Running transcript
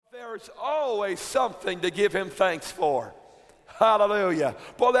there's always something to give him thanks for. Hallelujah.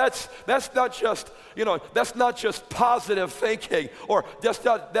 Well, that's not just, that's not just positive thinking, or that's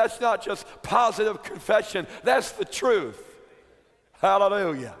not just positive confession. That's the truth.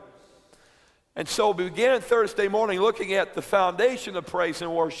 Hallelujah. And so we began Thursday morning looking at the foundation of praise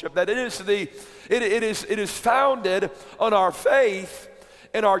and worship, that it is founded on our faith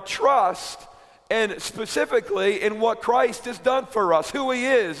and our trust, and specifically in what Christ has done for us, who he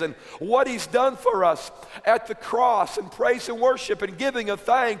is and what he's done for us at the cross. And praise and worship and giving of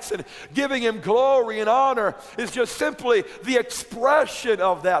thanks and giving him glory and honor is just simply the expression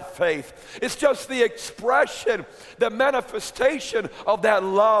of that faith. It's just the expression, the manifestation of that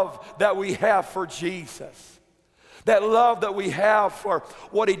love that we have for Jesus. That love that we have for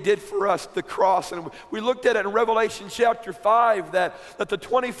what he did for us, the cross. And we looked at it in Revelation chapter 5, that the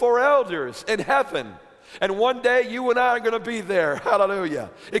 24 elders in heaven, and one day you and I are going to be there.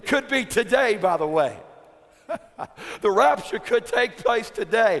 Hallelujah. It could be today, by the way. The rapture could take place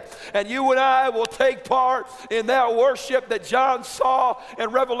today, and you and I will take part in that worship that John saw in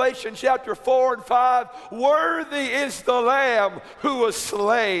Revelation chapter 4 and 5. Worthy is the Lamb who was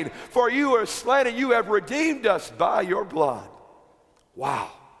slain, for you are slain and you have redeemed us by your blood. Wow.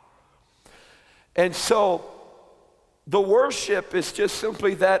 And so the worship is just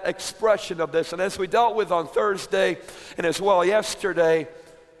simply that expression of this. And as we dealt with on Thursday and as well yesterday,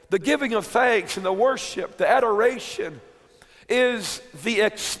 the giving of thanks and the worship, the adoration, is the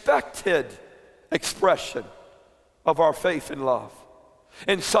expected expression of our faith and love.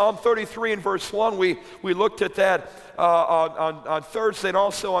 In Psalm 33 and verse 1, we looked at that on Thursday and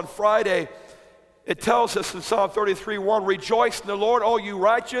also on Friday. It tells us in Psalm 33:1, rejoice in the Lord, all you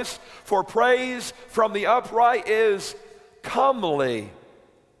righteous, for praise from the upright is comely,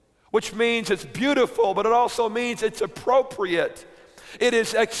 which means it's beautiful, but it also means it's appropriate. It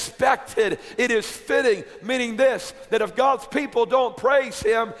is expected. It is fitting, meaning this, that if God's people don't praise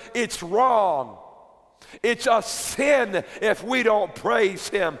him, it's wrong. It's a sin if we don't praise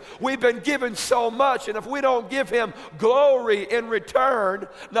him. We've been given so much, and if we don't give him glory in return,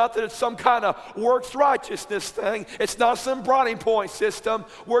 not that it's some kind of works righteousness thing, it's not some brownie point system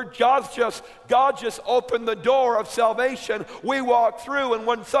where God just opened the door of salvation. We walk through, and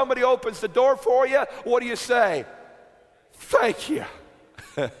when somebody opens the door for you, what do you say? Thank you.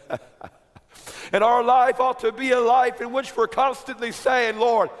 And our life ought to be a life in which we're constantly saying,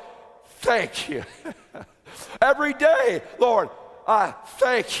 Lord, thank you. Every day, Lord, I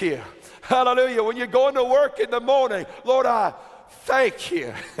thank you. Hallelujah. When you're going to work in the morning, Lord, I thank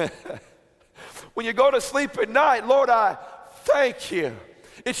you. When you go to sleep at night, Lord, I thank you.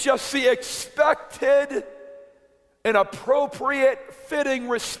 It's just the expected and appropriate, fitting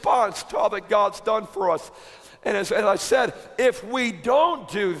response to all that God's done for us. And as I said, if we don't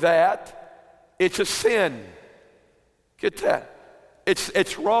do that, it's a sin. Get that?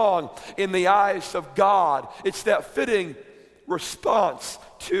 It's wrong in the eyes of God. It's that fitting response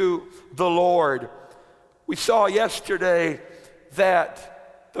to the Lord. We saw yesterday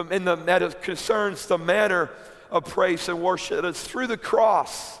that it concerns the manner of praise and worship. It's through the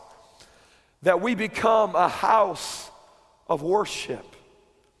cross that we become a house of worship.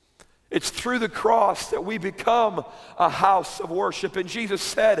 It's through the cross that we become a house of worship. And Jesus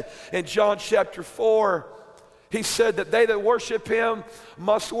said in John chapter 4, he said that they that worship him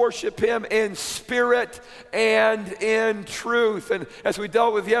must worship him in spirit and in truth. And as we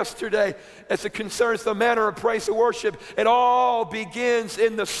dealt with yesterday, as it concerns the manner of praise and worship, it all begins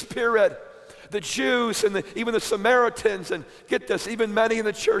in the spirit. The Jews and even the Samaritans, and get this, even many in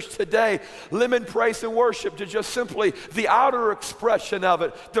the church today, limit praise and worship to just simply the outer expression of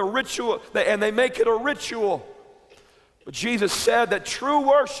it, the ritual, and they make it a ritual. But Jesus said that true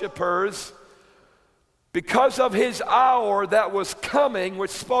worshipers, because of his hour that was coming,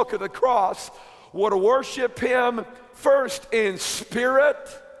 which spoke of the cross, would worship him first in spirit,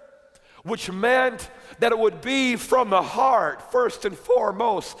 which meant that it would be from the heart first and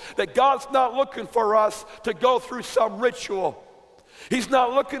foremost, that God's not looking for us to go through some ritual. He's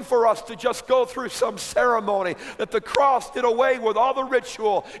not looking for us to just go through some ceremony, that the cross did away with all the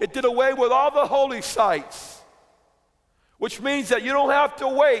ritual. It did away with all the holy sites, which means that you don't have to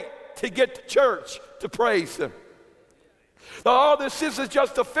wait to get to church to praise him. All this is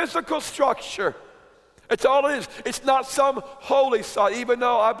just a physical structure. It's all it is. It's not some holy site, even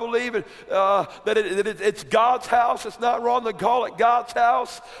though I believe that it's God's house. It's not wrong to call it God's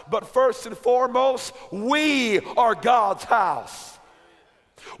house. But first and foremost, we are God's house.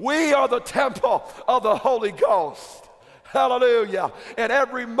 We are the temple of the Holy Ghost. Hallelujah. And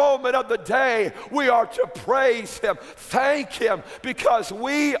every moment of the day, we are to praise Him, thank Him, because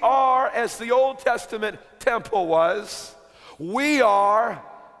we are, as the Old Testament temple was, we are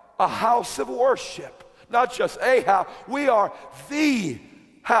a house of worship. Not just a house, we are the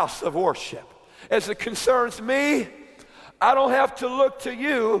house of worship. As it concerns me, I don't have to look to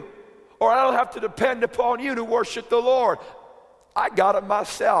you, or I don't have to depend upon you to worship the Lord. I got it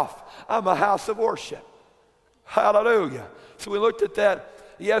myself. I'm a house of worship. Hallelujah. So we looked at that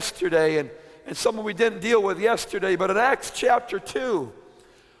yesterday, and something we didn't deal with yesterday, but in Acts chapter 2,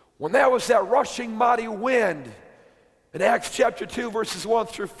 when there was that rushing mighty wind, in Acts chapter 2, verses 1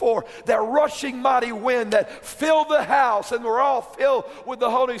 through 4, that rushing mighty wind that filled the house, and we're all filled with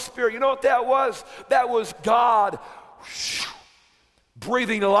the Holy Spirit. You know what that was? That was God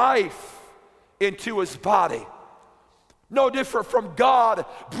breathing life into His body. No different from God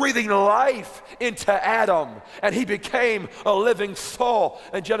breathing life into Adam, and he became a living soul.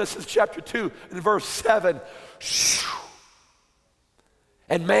 In Genesis chapter 2 and verse 7,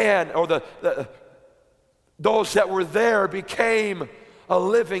 and man, or those that were there, became a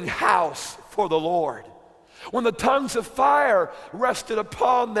living house for the Lord. When the tongues of fire rested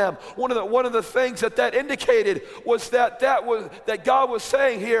upon them, one of the things that indicated was that God was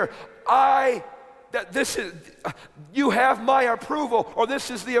saying here, that this is, you have my approval, or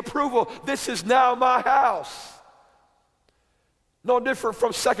this is the approval, this is now my house. No different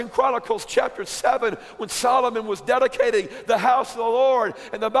from 2 Chronicles chapter 7, when Solomon was dedicating the house of the Lord,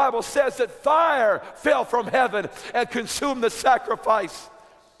 and the Bible says that fire fell from heaven and consumed the sacrifice.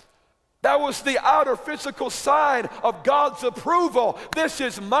 That was the outer physical sign of God's approval. This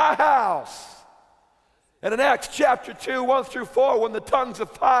is my house. And in Acts chapter 2, 1 through 4, when the tongues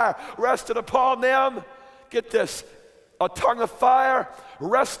of fire rested upon them, get this, a tongue of fire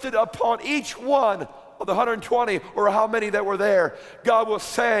rested upon each one of the 120, or how many that were there. God was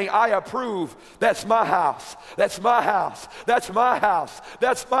saying, I approve. That's my house. That's my house. That's my house.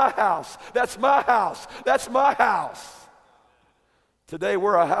 That's my house. That's my house. That's my house. Today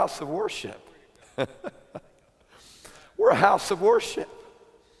we're a house of worship. We're a house of worship.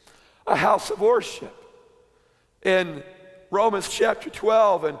 A house of worship. In Romans chapter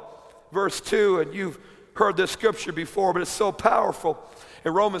 12 and verse 2, and you've heard this scripture before, but it's so powerful.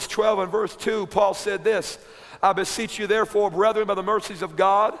 In Romans 12 and verse 2, Paul said this, I beseech you therefore, brethren, by the mercies of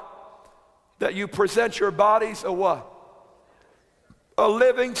God, that you present your bodies a what? A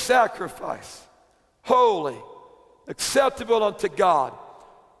living sacrifice, holy, acceptable unto God,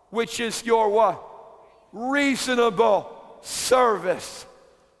 which is your what? Reasonable service.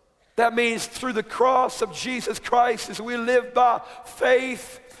 That means through the cross of Jesus Christ, as we live by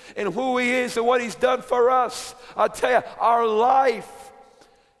faith in who He is and what He's done for us, I tell you, our life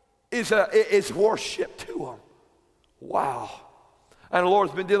is worship to Him. Wow. And the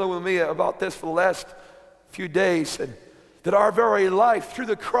Lord's been dealing with me about this for the last few days, and that our very life through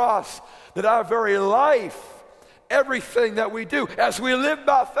the cross, that our very life, everything that we do, as we live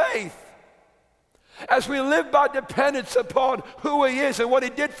by faith, as we live by dependence upon who He is and what He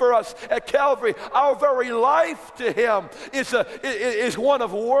did for us at Calvary, our very life to Him is one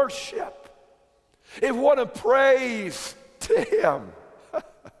of worship. It's one of praise to Him.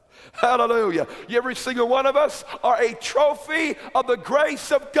 Hallelujah. Every single one of us are a trophy of the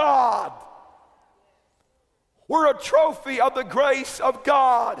grace of God. We're a trophy of the grace of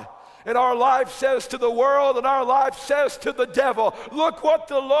God. And our life says to the world, and our life says to the devil, look what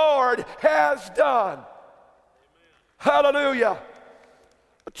the Lord has done. Amen. Hallelujah.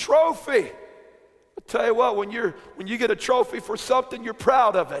 A trophy. I'll tell you what, when you get a trophy for something, you're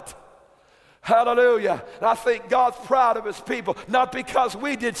proud of it. Hallelujah. And I think God's proud of His people, not because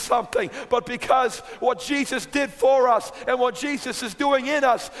we did something, but because what Jesus did for us and what Jesus is doing in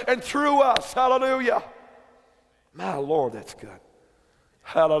us and through us. Hallelujah. My Lord, that's good.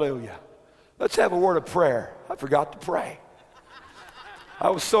 Hallelujah. Let's have a word of prayer. I forgot to pray.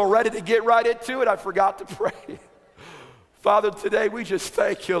 I was so ready to get right into it, I forgot to pray. Father, today we just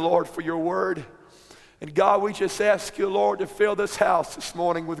thank You, Lord, for Your word. And God, we just ask You, Lord, to fill this house this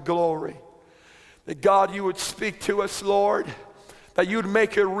morning with glory. That God, You would speak to us, Lord. That You'd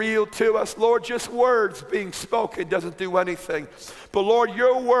make it real to us. Lord, just words being spoken doesn't do anything. But Lord,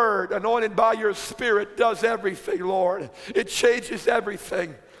 Your word, anointed by Your Spirit, does everything, Lord. It changes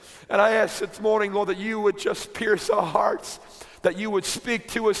everything. And I ask this morning, Lord, that You would just pierce our hearts. That You would speak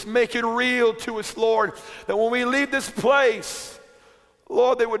to us, make it real to us, Lord. That when we leave this place,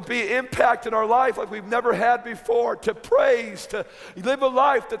 Lord, there would be impact in our life like we've never had before, to praise, to live a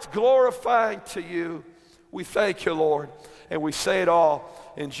life that's glorifying to You. We thank You, Lord. And we say it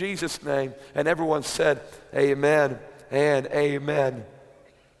all in Jesus' name. And everyone said, amen and amen.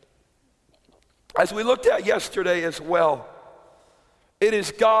 As we looked at yesterday as well, it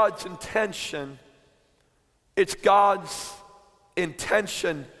is God's intention, it's God's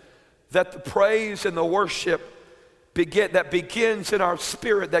intention that the praise and the worship that begins in our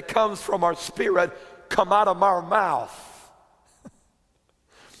spirit, that comes from our spirit, come out of our mouth.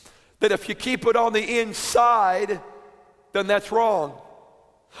 That if you keep it on the inside, then that's wrong.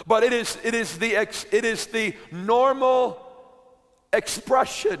 But it is the normal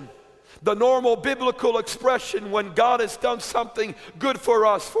expression, the normal biblical expression when God has done something good for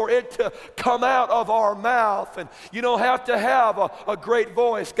us, for it to come out of our mouth. And you don't have to have a great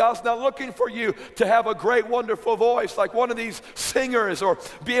voice. God's not looking for you to have a great, wonderful voice like one of these singers or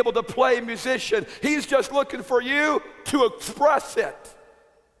be able to play a musician. He's just looking for you to express it.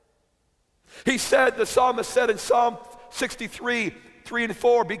 He said, the psalmist said in Psalm 63, 3 and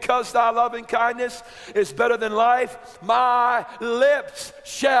 4, because thy loving kindness is better than life, my lips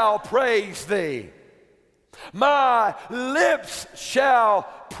shall praise thee. My lips shall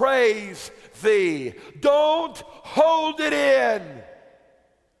praise thee. Don't hold it in.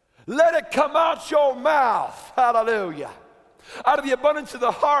 Let it come out your mouth. Hallelujah. Out of the abundance of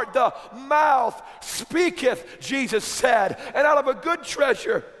the heart, the mouth speaketh, Jesus said. And out of a good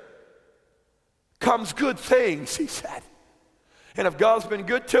treasure comes good things, he said. And if God's been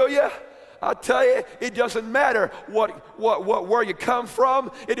good to you, I tell you, it doesn't matter where you come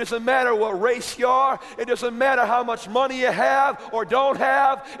from. It doesn't matter what race you are. It doesn't matter how much money you have or don't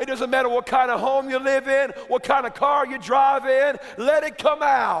have. It doesn't matter what kind of home you live in, what kind of car you drive in. Let it come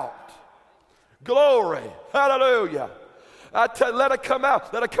out. Glory. Hallelujah. I tell you, let it come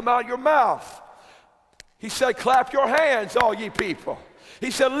out. Let it come out of your mouth. He said, clap your hands, all ye people. He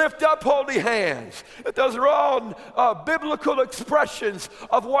said, lift up holy hands. Those are all biblical expressions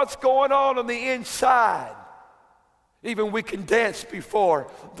of what's going on the inside. Even we can dance before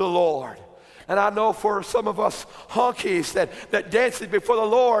the Lord. And I know for some of us honkies that dancing before the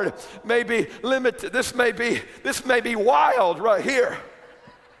Lord may be limited. This may be wild right here.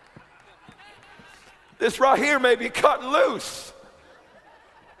 This right here may be cutting loose.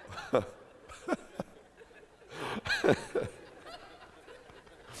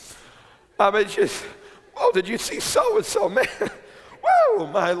 I mean, just, oh, did you see so-and-so, man? Whoa,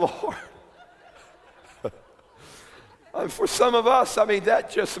 my Lord. And for some of us, I mean, that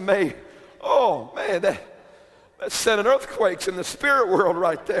just may, oh, man, that's sending earthquakes in the spirit world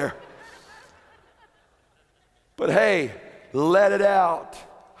right there. But hey, let it out.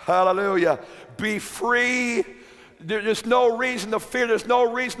 Hallelujah. Be free. There's no reason to fear. There's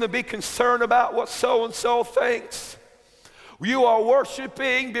no reason to be concerned about what so-and-so thinks. You are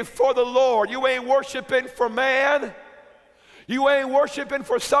worshiping before the Lord. You ain't worshiping for man. You ain't worshiping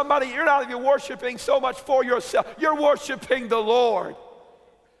for somebody. You're not even worshiping so much for yourself. You're worshiping the Lord.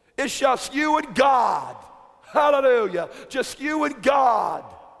 It's just you and God. Hallelujah. Just you and God.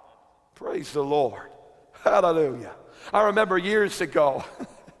 Praise the Lord. Hallelujah. I remember years ago,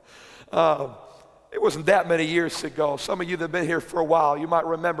 it wasn't that many years ago. Some of you that have been here for a while, you might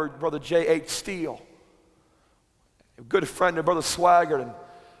remember Brother J.H. Steele. A good friend of Brother Swaggart, and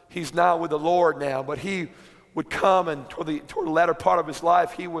he's now with the Lord now, but he would come, and toward the latter part of his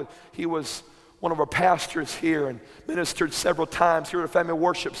life, he was one of our pastors here and ministered several times here at a Family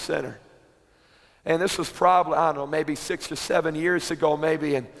Worship Center. And this was probably, I don't know, maybe 6 or 7 years ago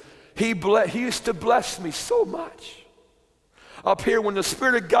maybe, and he used to bless me so much. Up here when the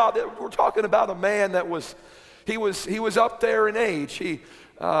Spirit of God, we're talking about a man that was up there in age.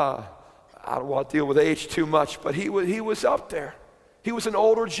 I don't want to deal with age too much, but he was up there. He was an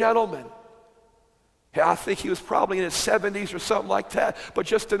older gentleman. I think he was probably in his 70s or something like that, but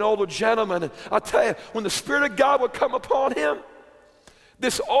just an older gentleman. And I'll tell you, when the Spirit of God would come upon him,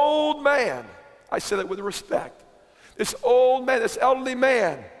 this old man, I say that with respect, this old man, this elderly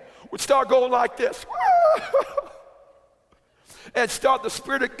man, would start going like this. And start the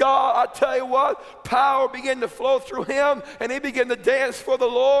Spirit of God, I tell you what, power began to flow through him, and he began to dance for the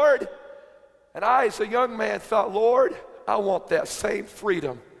Lord. And I, as a young man, thought, Lord, I want that same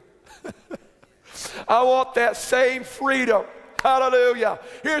freedom. I want that same freedom. Hallelujah.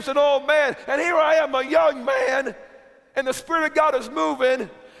 Here's an old man, and here I am, a young man, and the Spirit of God is moving,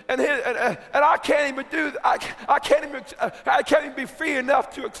 and I can't even do. I can't even be free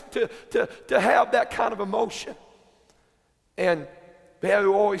enough to have that kind of emotion. And they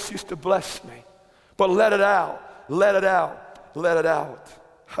always used to bless me, but let it out, let it out, let it out.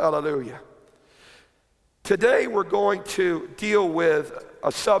 Hallelujah. Today we're going to deal with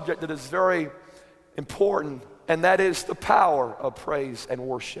a subject that is very important, and that is the power of praise and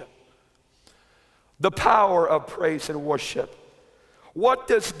worship. the power of praise and worship. What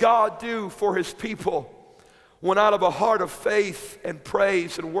does God do for his people when out of a heart of faith and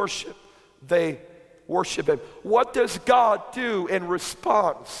praise and worship, they worship him? What does God do in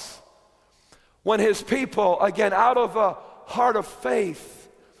response when his people, again, out of a heart of faith,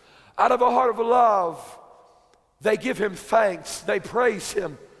 out of a heart of love, they give him thanks, they praise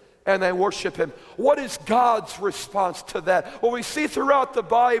him, and they worship him? What is God's response to that? Well, we see throughout the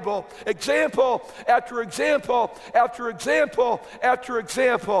Bible, example after example after example after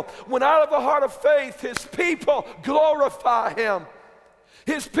example, when out of a heart of faith, his people glorify him.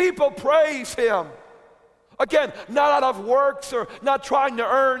 His people praise him. Again, not out of works or not trying to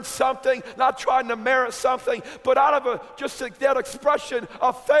earn something, not trying to merit something, but out of that expression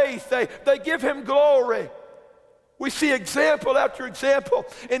of faith, they give him glory. We see example after example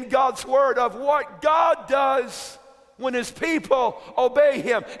in God's word of what God does when his people obey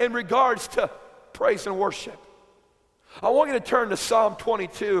him in regards to praise and worship. I want you to turn to Psalm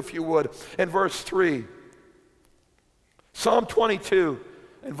 22, if you would, in verse 3. Psalm 22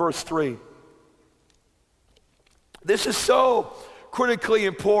 and verse 3. This is so critically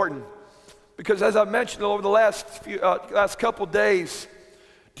important because, as I mentioned over the last couple days,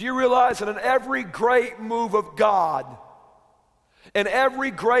 do you realize that in every great move of God, in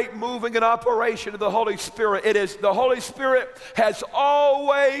every great moving and operation of the Holy Spirit, it is the Holy Spirit has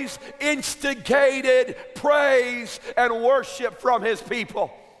always instigated praise and worship from his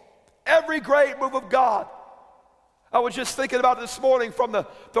people. Every great move of God. I was just thinking about this morning from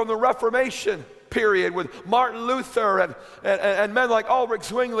the Reformation period with Martin Luther and men like Ulrich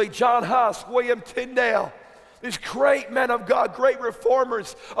Zwingli, John Huss, William Tyndale. These great men of God, great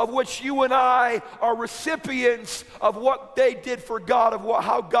reformers, of which you and I are recipients of what they did for God, of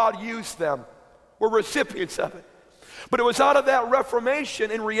how God used them. We're recipients of it. But it was out of that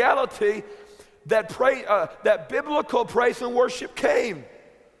Reformation, in reality, that biblical praise and worship came.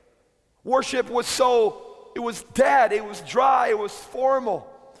 Worship was it was dead, it was dry, it was formal.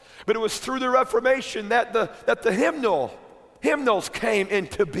 But it was through the Reformation that the hymnals came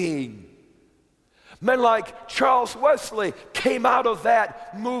into being. Men like Charles Wesley came out of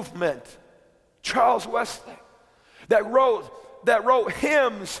that movement. Charles Wesley, that wrote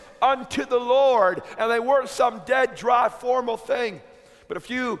hymns unto the Lord, and they weren't some dead, dry, formal thing. But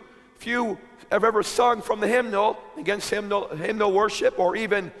if you have ever sung from the hymnal, against hymnal worship, or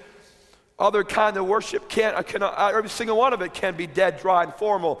even other kind of worship, every single one of it can be dead, dry, and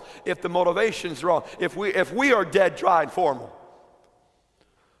formal if the motivation's wrong, if we are dead, dry, and formal.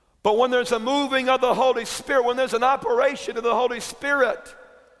 But when there's a moving of the Holy Spirit, when there's an operation of the Holy Spirit,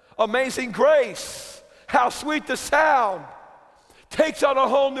 amazing grace, how sweet the sound, takes on a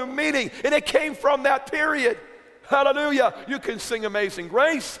whole new meaning, and it came from that period. Hallelujah. You can sing Amazing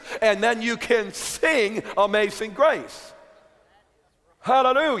Grace, and then you can sing Amazing Grace.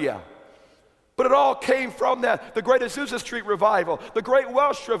 Hallelujah. But it all came from that, the Great Azusa Street revival, the Great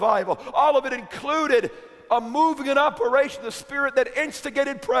Welsh revival. All of it included a moving and operation of the Spirit that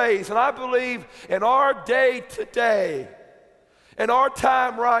instigated praise. And I believe in our day today, in our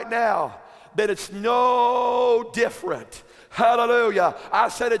time right now, that it's no different. Hallelujah. I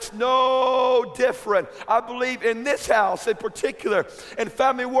said it's no different. I believe in this house in particular, in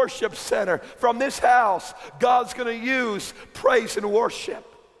Family Worship Center, from this house, God's going to use praise and worship.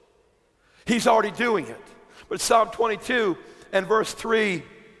 He's already doing it. But Psalm 22 and verse 3,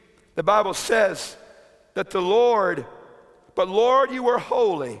 the Bible says that but Lord, you are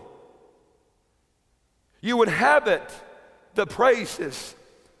holy. You inhabit the praises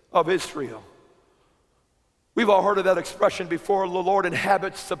of Israel. We've all heard of that expression before, the Lord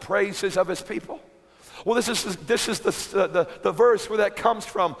inhabits the praises of his people. Well, this is the verse where that comes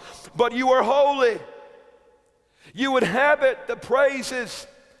from. But you are holy. You inhabit the praises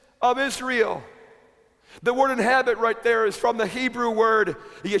of Israel. The word inhabit right there is from the Hebrew word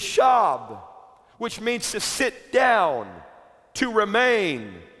yashab, which means to sit down, to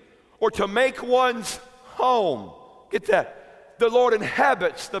remain, or to make one's home. Get that? The Lord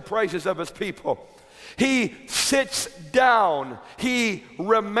inhabits the praises of his people. He sits down, he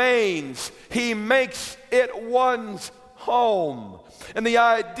remains, he makes it one's home. And the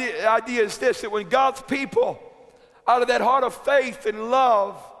idea is this, that when God's people, out of that heart of faith and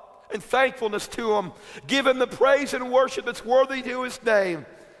love and thankfulness to him, give him the praise and worship that's worthy to his name,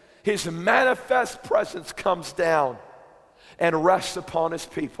 his manifest presence comes down and rests upon his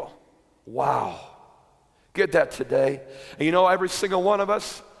people. Wow. Get that today. And you know, every single one of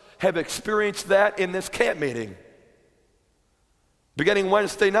us have experienced that in this camp meeting. Beginning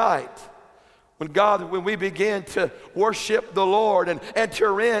Wednesday night, When we begin to worship the Lord and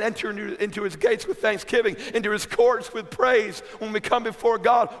enter into his gates with thanksgiving, into his courts with praise, when we come before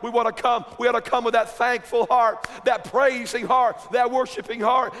God, we ought to come with that thankful heart, that praising heart, that worshiping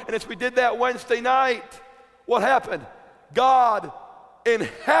heart. And as we did that Wednesday night, what happened? God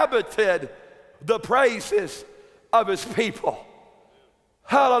inhabited the praises of his people.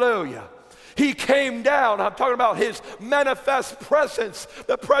 Hallelujah. He came down. I'm talking about his manifest presence,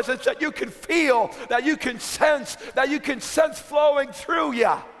 the presence that you can feel, that you can sense flowing through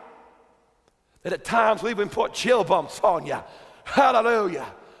you. That at times we even put chill bumps on you. Hallelujah.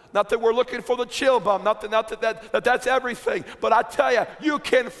 Not that we're looking for the chill bump, not that that's everything, but I tell you, you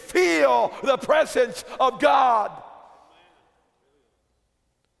can feel the presence of God.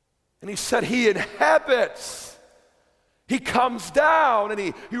 And he said he inhabits. He comes down and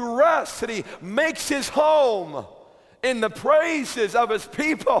he rests and he makes his home in the praises of his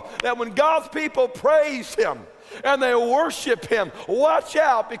people. That when God's people praise him and they worship him, watch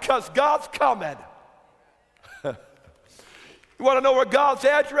out, because God's coming. You want to know where God's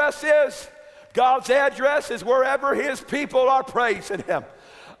address is? God's address is wherever his people are praising him.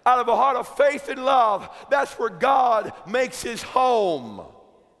 Out of a heart of faith and love, that's where God makes his home.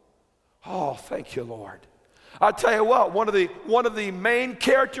 Oh, thank you, Lord. I tell you what, one of the main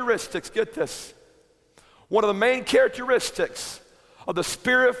characteristics, get this, one of the main characteristics of the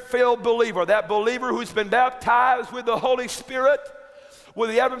Spirit-filled believer, that believer who's been baptized with the Holy Spirit,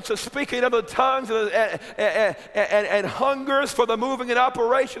 with the evidence of speaking in other tongues and hungers for the moving and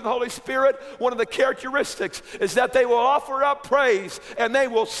operation of the Holy Spirit, one of the characteristics is that they will offer up praise and they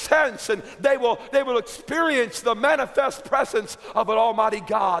will sense and they will experience the manifest presence of an Almighty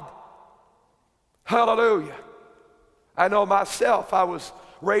God. Hallelujah. I know myself, I was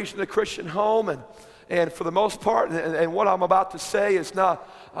raised in a Christian home, and for the most part, and what I'm about to say is not,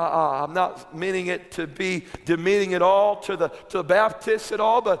 I'm not meaning it to be demeaning at all to the Baptists at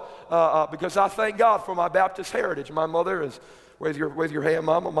all, but because I thank God for my Baptist heritage. My mother is, raise your hand,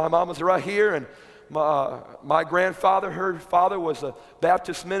 Mama. My mama's right here, and my grandfather, her father, was a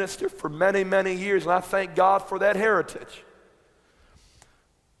Baptist minister for many, many years, and I thank God for that heritage.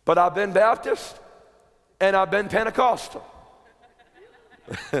 But I've been Baptist, and I've been Pentecostal.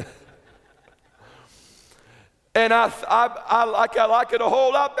 And I like it a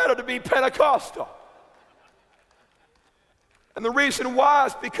whole lot better to be Pentecostal. And the reason why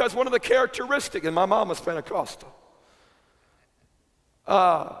is because one of the characteristics, and my mom was Pentecostal,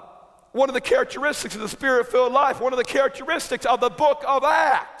 one of the characteristics of the Spirit-filled life, one of the characteristics of the book of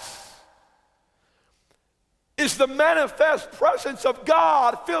Acts is the manifest presence of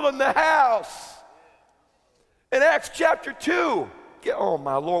God filling the house. In Acts chapter 2, oh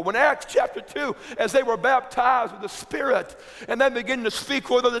my Lord, when Acts chapter 2, as they were baptized with the Spirit and then beginning to speak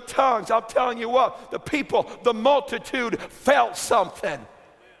with other tongues, I'm telling you what, the people, the multitude felt something.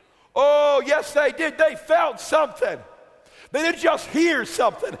 Oh, yes, they did. They felt something. They didn't just hear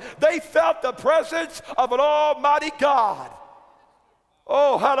something. They felt the presence of an Almighty God.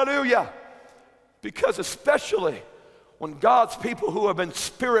 Oh, hallelujah. Because especially when God's people who have been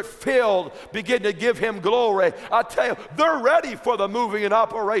Spirit-filled begin to give him glory, I tell you, they're ready for the moving and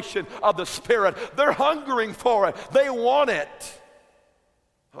operation of the Spirit. They're hungering for it. They want it.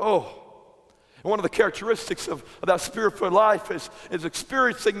 Oh, and one of the characteristics of that Spirit-filled life is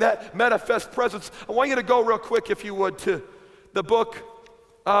experiencing that manifest presence. I want you to go real quick, if you would, to the book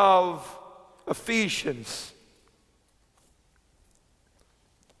of Ephesians.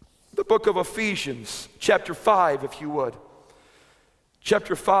 The book of Ephesians, chapter 5, if you would.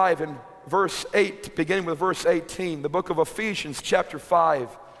 Chapter 5 and verse 8, beginning with verse 18. The book of Ephesians, chapter 5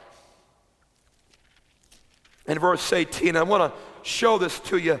 and verse 18. I want to show this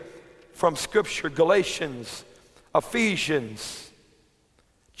to you from Scripture. Galatians, Ephesians,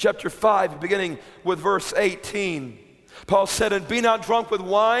 chapter 5, beginning with verse 18. Paul said, "And be not drunk with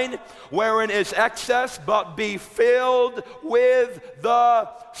wine, wherein is excess, but be filled with the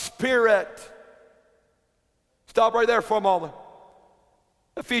Spirit." Stop right there for a moment.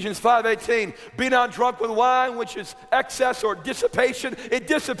 Ephesians 5:18. Be not drunk with wine, which is excess or dissipation. It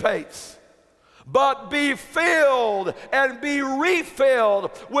dissipates. But be filled and be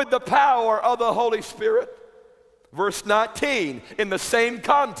refilled with the power of the Holy Spirit. Verse 19, in the same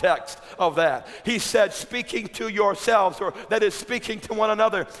context of that, he said, speaking to yourselves, or that is speaking to one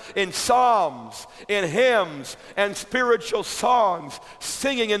another, in psalms, in hymns, and spiritual songs,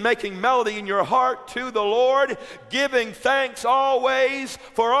 singing and making melody in your heart to the Lord, giving thanks always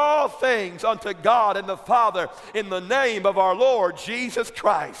for all things unto God and the Father, in the name of our Lord Jesus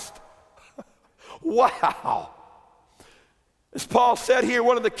Christ. Wow. As Paul said here,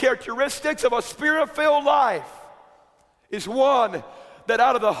 one of the characteristics of a Spirit-filled life is one that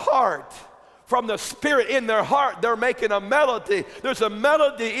out of the heart, from the Spirit in their heart, they're making a melody. There's a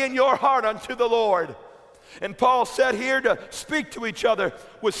melody in your heart unto the Lord. And Paul said here to speak to each other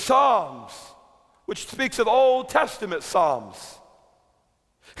with psalms, which speaks of Old Testament psalms.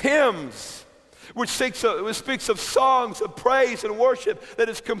 Hymns, which speaks of songs of praise and worship that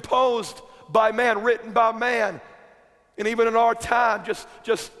is composed by man, written by man. And even in our time,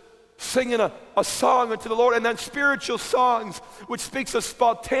 just singing a song unto the Lord. And then spiritual songs, which speaks of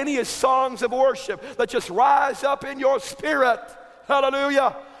spontaneous songs of worship that just rise up in your spirit.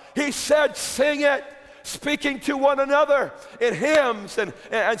 Hallelujah. He said, sing it, speaking to one another in hymns and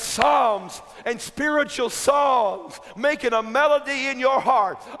psalms and spiritual songs, making a melody in your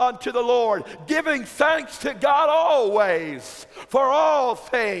heart unto the Lord, giving thanks to God always for all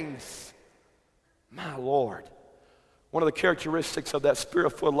things. My Lord. One of the characteristics of that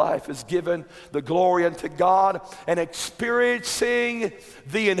Spirit-filled life is giving the glory unto God and experiencing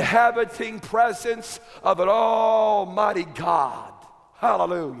the inhabiting presence of an almighty God.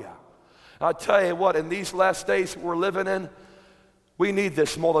 Hallelujah. I tell you what, in these last days we're living in, we need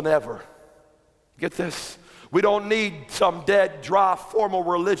this more than ever. Get this? We don't need some dead, dry, formal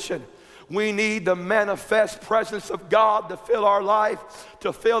religion. We need the manifest presence of God to fill our life,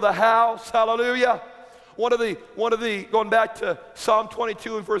 to fill the house. Hallelujah. One of the, going back to Psalm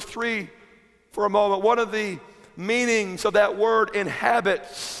 22 and verse 3 for a moment, one of the meanings of that word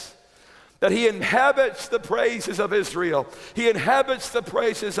inhabits, that he inhabits the praises of Israel. He inhabits the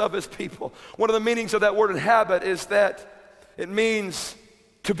praises of his people. One of the meanings of that word inhabit is that it means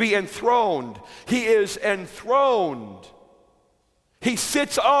to be enthroned. He is enthroned. He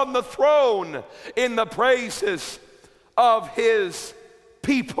sits on the throne in the praises of his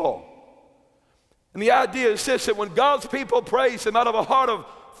people. And the idea is this, that when God's people praise him out of a heart of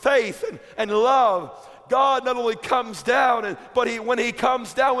faith and love, God not only comes down, but when he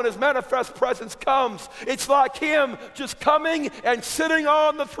comes down, when his manifest presence comes, it's like him just coming and sitting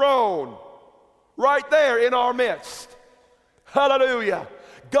on the throne right there in our midst. Hallelujah.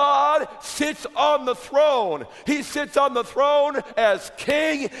 God sits on the throne. He sits on the throne as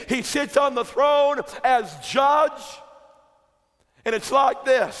king. He sits on the throne as judge. And it's like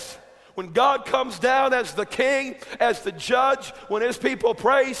this. When God comes down as the king, as the judge, when his people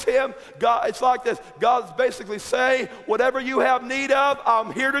praise him, God, it's like this. God's basically saying, whatever you have need of,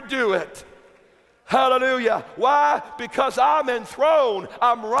 I'm here to do it. Hallelujah. Why? Because I'm enthroned.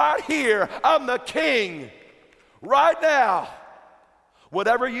 I'm right here. I'm the king. Right now,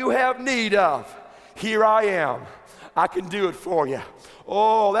 whatever you have need of, here I am. I can do it for you.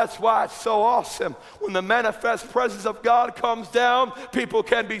 Oh, that's why it's so awesome. When the manifest presence of God comes down, people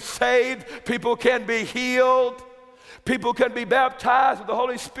can be saved, people can be healed, people can be baptized with the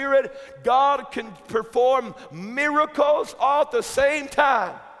Holy Spirit. God can perform miracles all at the same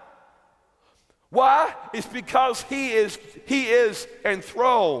time. Why? It's because he is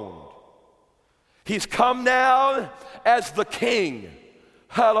enthroned. He's come down as the king.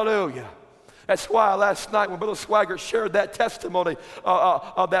 Hallelujah. That's why last night when Brother Swagger shared that testimony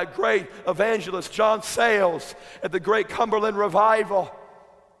of that great evangelist John Sayles at the great Cumberland revival,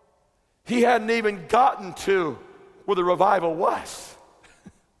 he hadn't even gotten to where the revival was.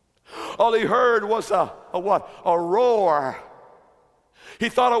 All he heard was a roar. He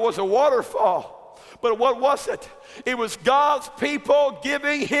thought it was a waterfall, but what was it? It was God's people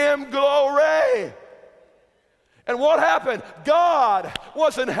giving him glory. And what happened? God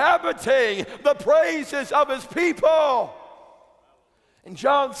was inhabiting the praises of his people. And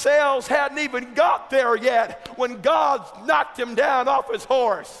John Sayles hadn't even got there yet when God knocked him down off his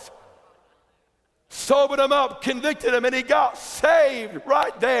horse, sobered him up, convicted him, and he got saved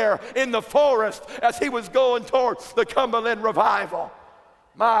right there in the forest as he was going towards the Cumberland revival.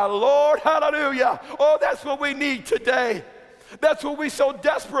 My Lord, hallelujah. Oh, that's what we need today. That's what we so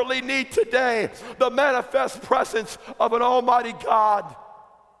desperately need today, the manifest presence of an almighty God.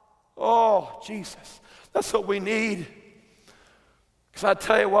 Oh, Jesus, that's what we need. Because I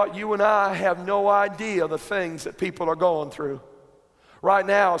tell you what, you and I have no idea the things that people are going through. Right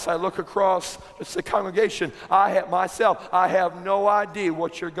now, as I look across the congregation, I have no idea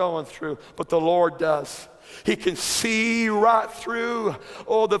what you're going through, but the Lord does. He can see right through,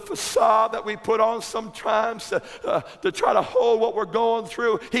 the facade that we put on sometimes to try to hold what we're going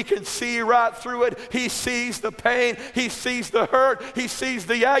through. He can see right through it. He sees the pain. He sees the hurt. He sees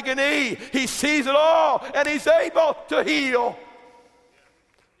the agony. He sees it all, and he's able to heal.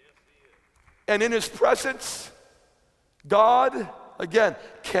 And in his presence, God, again,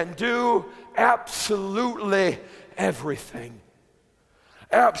 can do absolutely everything.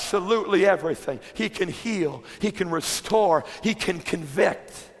 Absolutely everything. He can heal. He can restore. He can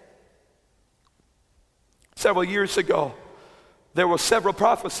convict. Several years ago, there were several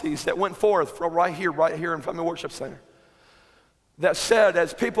prophecies that went forth from right here in Family Worship Center, that said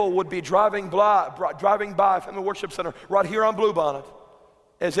as people would be driving by Family Worship Center right here on Bluebonnet,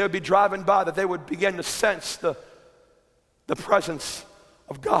 as they would be driving by, that they would begin to sense the presence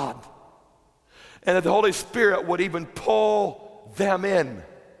of God, and that the Holy Spirit would even pull them in.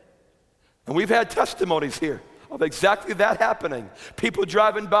 And we've had testimonies here of exactly that happening. People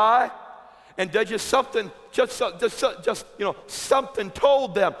driving by, and they just something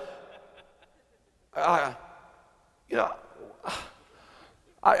told them. I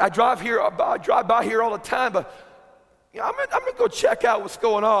drive by here all the time, but I'm gonna go check out what's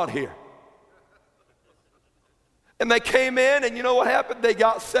going on here. And they came in, and you know what happened? They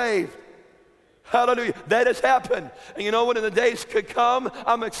got saved. Hallelujah. That has happened. And you know what? In the days could come,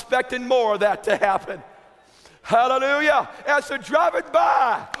 I'm expecting more of that to happen. Hallelujah. As they're driving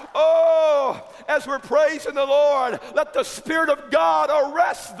by, as we're praising the Lord, let the Spirit of God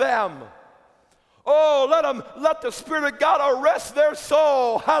arrest them. Let the Spirit of God arrest their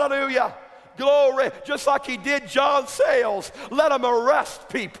soul. Hallelujah. Glory. Just like he did John Sayles, let him arrest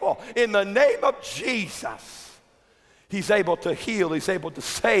people in the name of Jesus. He's able to heal. He's able to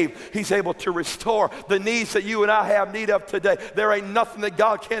save. He's able to restore the needs that you and I have need of today. There ain't nothing that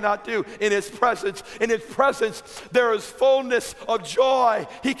God cannot do in his presence. In his presence, there is fullness of joy.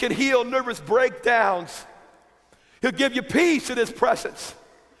 He can heal nervous breakdowns. He'll give you peace in his presence.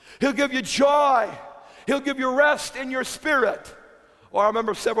 He'll give you joy. He'll give you rest in your spirit. Or I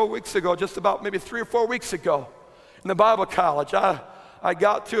remember several weeks ago, just about maybe 3 or 4 weeks ago, in the Bible college, I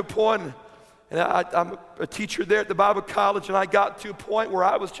got to a point, and I'm a teacher there at the Bible college, and I got to a point where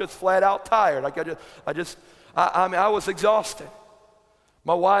I was just flat out tired. I was exhausted.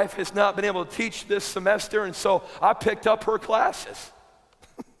 My wife has not been able to teach this semester, and so I picked up her classes.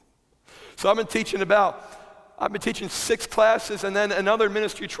 So I've been teaching 6 classes and then another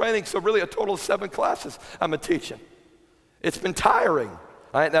ministry training, so really a total of 7 classes I've been teaching. It's been tiring.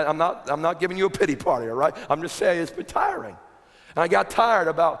 I'm not giving you a pity party, all right? I'm just saying it's been tiring. And I got tired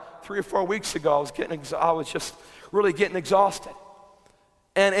about 3 or 4 weeks ago. I was just really getting exhausted.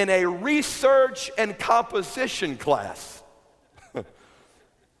 And in a research and composition class, do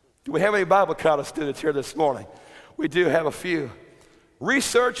we have any Bible college students here this morning? We do have a few.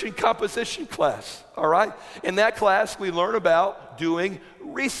 Research and composition class, all right? In that class, we learn about doing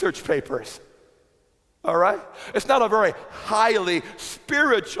research papers, all right? It's not a very highly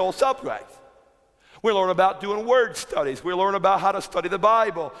spiritual subject. We learn about doing word studies. We learn about how to study the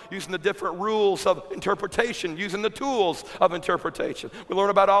Bible, using the different rules of interpretation, using the tools of interpretation. We learn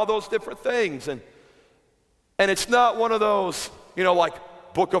about all those different things. And it's not one of those, like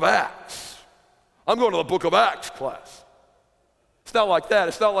Book of Acts. I'm going to the Book of Acts class. It's not like that.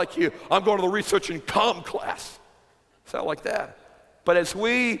 It's not like I'm going to the research and comm class. It's not like that. But as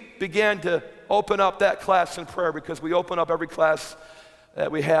we began to open up that class in prayer, because we open up every class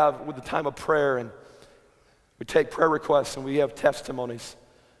that we have with the time of prayer, and we take prayer requests and we have testimonies.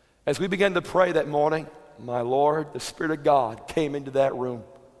 As we began to pray that morning, my Lord, the Spirit of God came into that room.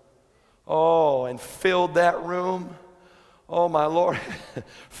 And filled that room. Oh, my Lord,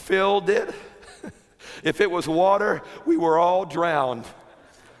 filled it. If it was water, we were all drowned.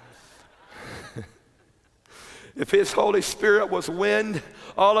 If his Holy Spirit was wind,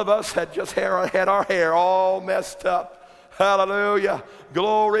 all of us had our hair all messed up. Hallelujah.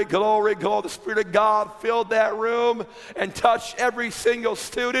 Glory, glory, glory. The Spirit of God filled that room and touched every single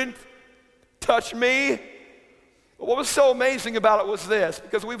student, touched me. But what was so amazing about it was this,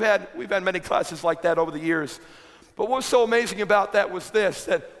 because we've had many classes like that over the years. But what was so amazing about that was this,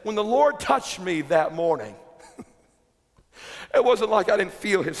 that when the Lord touched me that morning, it wasn't like I didn't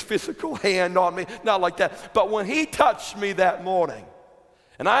feel his physical hand on me, not like that. But when he touched me that morning,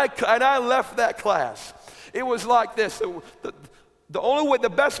 and I left that class, it was like this.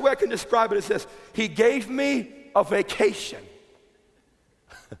 The best way I can describe it is this. He gave me a vacation.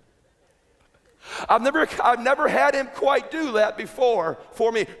 I've never had him quite do that before for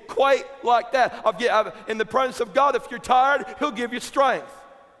me, quite like that. In the presence of God, if you're tired, he'll give you strength.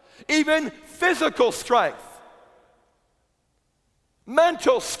 Even physical strength.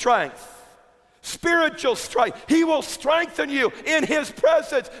 Mental strength. Spiritual strength. He will strengthen you in his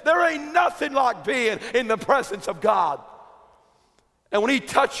presence. There ain't nothing like being in the presence of God. And when he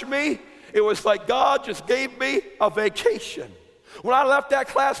touched me, it was like God just gave me a vacation. When I left that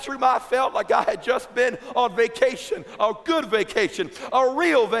classroom, I felt like I had just been on vacation, a good vacation, a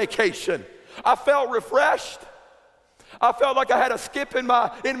real vacation. I felt refreshed. I felt like I had a skip in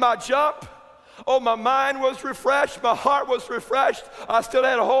my jump. Oh, my mind was refreshed. My heart was refreshed. I still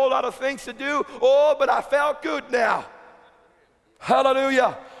had a whole lot of things to do. Oh, but I felt good now.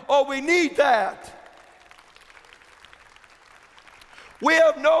 Hallelujah. Oh, we need that. We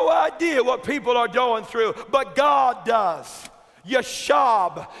have no idea what people are going through, but God does.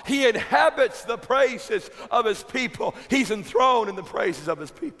 Yeshab, he inhabits the praises of his people. He's enthroned in the praises of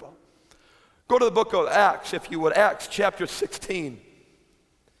his people. Go to the book of Acts, if you would. Acts chapter 16,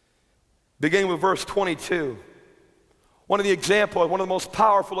 beginning with verse 22. One of the most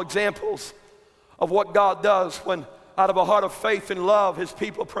powerful examples of what God does when out of a heart of faith and love his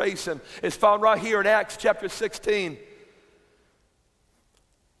people praise him is found right here in Acts chapter 16.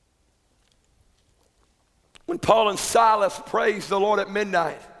 When Paul and Silas praised the Lord at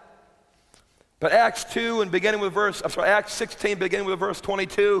midnight. But Acts 16, beginning with verse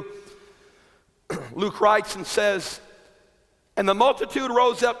 22, Luke writes and says, and the multitude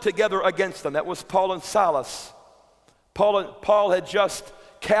rose up together against them. That was Paul and Silas. Paul had just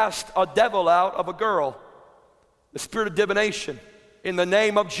cast a devil out of a girl, the spirit of divination. In the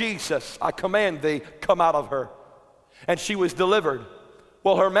name of Jesus, I command thee, come out of her. And she was delivered.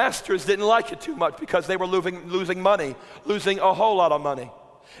 Well, her masters didn't like it too much because they were losing money, losing a whole lot of money.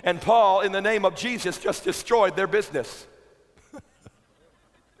 And Paul, in the name of Jesus, just destroyed their business.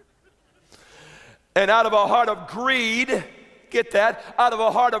 And out of a heart of greed, get that? Out of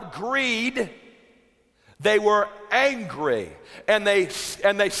a heart of greed, they were angry. And they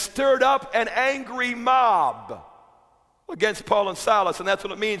stirred up an angry mob against Paul and Silas. And that's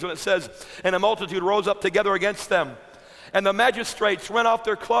what it means when it says, and a multitude rose up together against them. And the magistrates rent off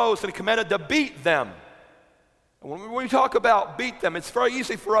their clothes and commanded to beat them. And when we talk about beat them, it's very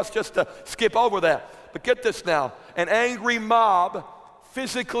easy for us just to skip over that. But get this now. An angry mob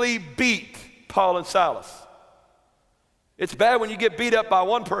physically beat Paul and Silas. It's bad when you get beat up by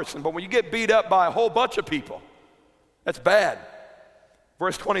one person, but when you get beat up by a whole bunch of people, that's bad.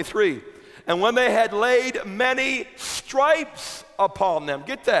 Verse 23. And when they had laid many stripes upon them,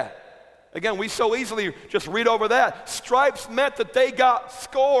 get that. Again, we so easily just read over that. Stripes meant that they got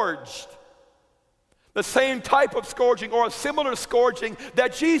scourged. The same type of scourging or a similar scourging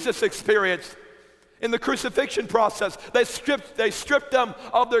that Jesus experienced in the crucifixion process. They stripped them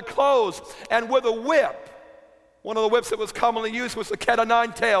of their clothes, and with a whip. One of the whips that was commonly used was the cat o'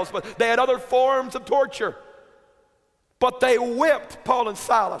 nine tails, but they had other forms of torture. But they whipped Paul and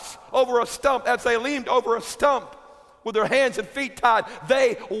Silas over a stump. As they leaned over a stump with their hands and feet tied,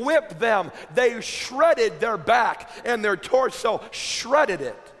 they whipped them. They shredded their back and their torso, shredded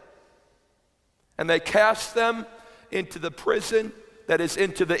it. And they cast them into the prison, that is,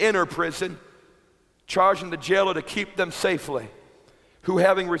 into the inner prison, charging the jailer to keep them safely, who,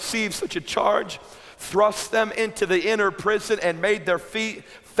 having received such a charge, thrust them into the inner prison and made their feet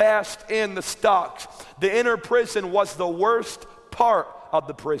fast in the stocks. The inner prison was the worst part of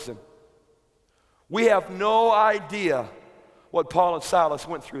the prison. We have no idea what Paul and Silas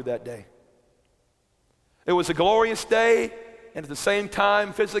went through that day. It was a glorious day, and at the same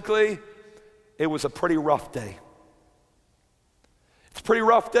time, physically, it was a pretty rough day. It's a pretty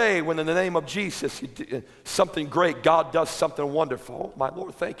rough day when in the name of Jesus, something great, God does something wonderful. Oh, my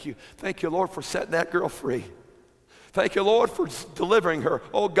Lord, thank you. Thank you, Lord, for setting that girl free. Thank you, Lord, for delivering her.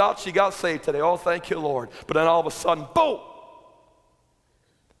 Oh, God, she got saved today. Oh, thank you, Lord. But then all of a sudden, boom!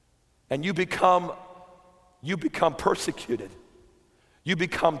 And you become persecuted. You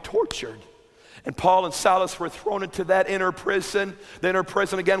become tortured. And Paul and Silas were thrown into that inner prison. The inner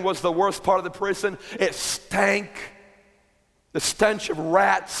prison, again, was the worst part of the prison. It stank. The stench of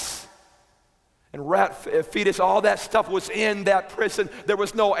rats and rat fetus, all that stuff was in that prison. There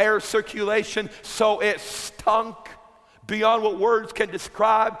was no air circulation, so it stunk beyond what words can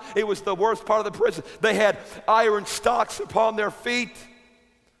describe. It was the worst part of the prison. They had iron stocks upon their feet.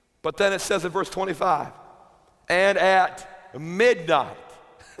 But then it says in verse 25, and at midnight,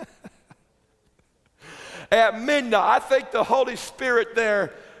 at midnight, I think the Holy Spirit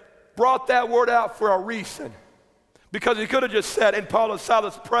there brought that word out for a reason. Because he could have just said, and Paul and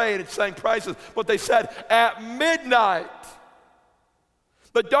Silas prayed and sang praises, but they said, at midnight,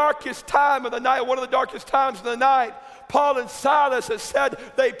 the darkest time of the night, one of the darkest times of the night, Paul and Silas, has said,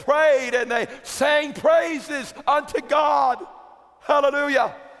 they prayed and they sang praises unto God.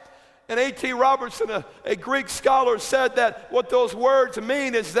 Hallelujah. And A.T. Robertson, a Greek scholar, said that what those words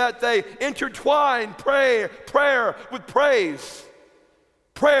mean is that they intertwine prayer with praise.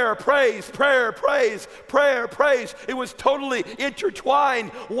 Prayer, praise, prayer, praise, prayer, praise. It was totally intertwined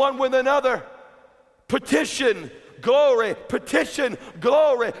one with another. Petition, glory, petition,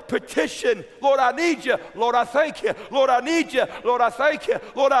 glory, petition. Lord, I need you. Lord, I thank you. Lord, I need you. Lord, I thank you.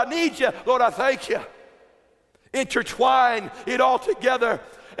 Lord, I need you. Lord, I thank you. Intertwine it all together.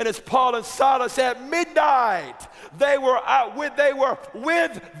 And as Paul and Silas at midnight, they were with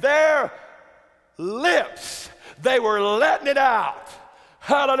their lips. They were letting it out.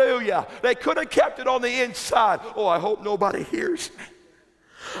 Hallelujah. They could have kept it on the inside. Oh, I hope nobody hears me.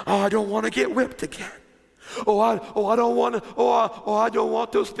 Oh, I don't want to get whipped again. I don't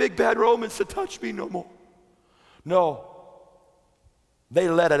want those big bad Romans to touch me no more. No. They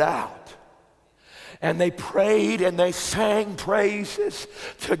let it out. And they prayed and they sang praises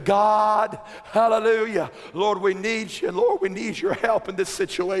to God. Hallelujah. Lord, we need you. Lord, we need your help in this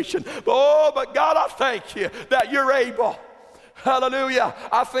situation. But God, I thank you that you're able. Hallelujah.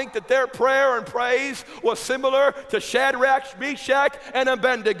 I think that their prayer and praise was similar to Shadrach, Meshach, and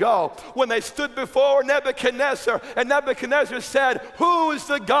Abednego when they stood before Nebuchadnezzar. And Nebuchadnezzar said, who is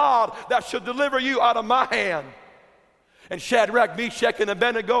the God that should deliver you out of my hand? And Shadrach, Meshach, and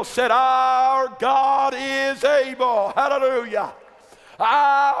Abednego said, our God is able. Hallelujah.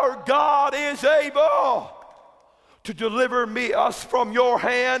 Our God is able to deliver us from your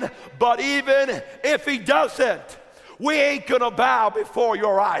hand. But even if he doesn't, we ain't going to bow before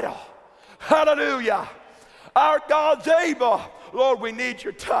your idol. Hallelujah. Our God's able. Lord, we need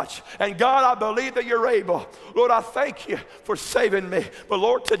your touch. And God, I believe that you're able. Lord, I thank you for saving me. But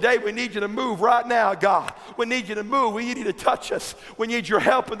Lord, today we need you to move right now, God. We need you to move. We need you to touch us. We need your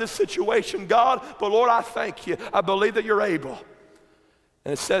help in this situation, God. But Lord, I thank you. I believe that you're able.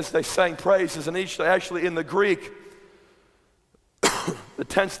 And it says they sang praises. And actually in the Greek, the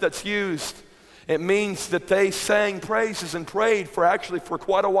tense that's used, it means that they sang praises and prayed for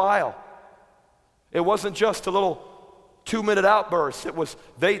quite a while. It wasn't just a little 2-minute outburst. It was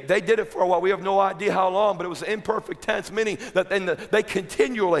they did it for a while. We have no idea how long, but it was imperfect tense, meaning that they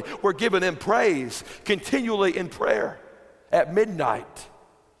continually were giving him praise, continually in prayer at midnight.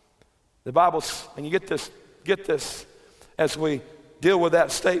 The Bible's, and you get this as we deal with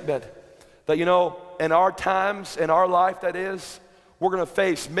that statement, that in our times, in our life that is, we're going to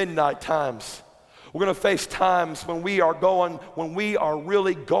face midnight times. We're going to face times when we are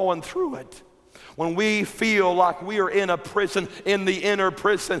really going through it. When we feel like we are in a prison, in the inner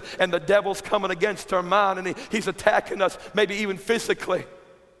prison, and the devil's coming against our mind, and he's attacking us, maybe even physically.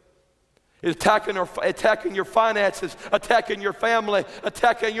 He's attacking your finances, attacking your family,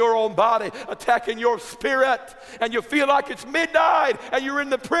 attacking your own body, attacking your spirit, and you feel like it's midnight, and you're in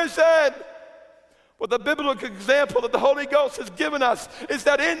the prison. Well, the biblical example that the Holy Ghost has given us is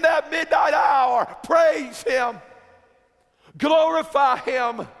that in that midnight hour, praise him, glorify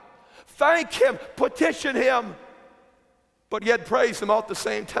him, thank him, petition him, but yet praise him all at the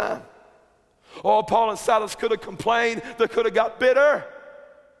same time. Oh, Paul and Silas could have complained, they could have got bitter,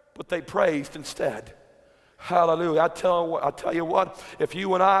 but they praised instead. Hallelujah. I tell you what, if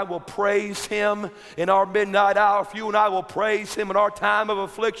you and I will praise him in our midnight hour, if you and I will praise him in our time of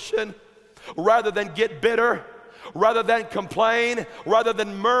affliction, rather than get bitter, rather than complain, rather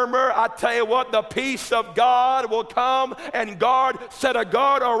than murmur, I tell you what, the peace of God will come and set a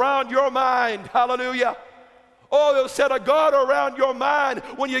guard around your mind. Hallelujah. Oh, he'll set a guard around your mind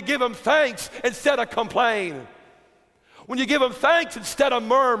when you give him thanks instead of complain. When you give him thanks instead of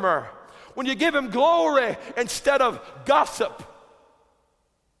murmur. When you give him glory instead of gossip.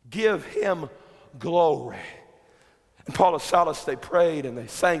 Give him glory. And Paul and Silas, they prayed and they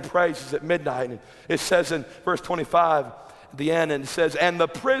sang praises at midnight. And it says in verse 25 at the end, and it says, and the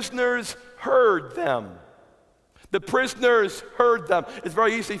prisoners heard them. The prisoners heard them. It's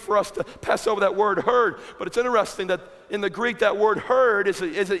very easy for us to pass over that word heard, but it's interesting that in the Greek that word heard is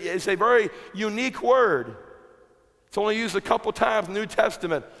a very unique word. It's only used a couple times in the New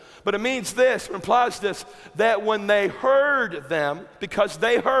Testament. But it means this, it implies this, that when they heard them, because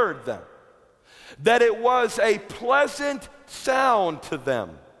they heard them, that it was a pleasant sound to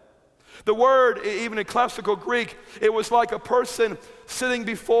them. The word, even in classical Greek, it was like a person sitting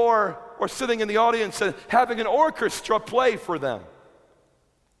before or sitting in the audience and having an orchestra play for them.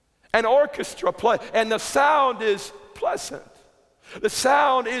 An orchestra play, and the sound is pleasant. The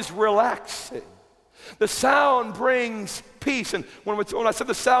sound is relaxing. The sound brings peace. And when I said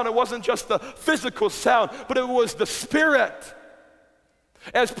the sound, it wasn't just the physical sound, but it was the spirit.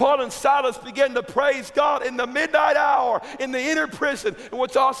 As Paul and Silas began to praise God in the midnight hour in the inner prison. And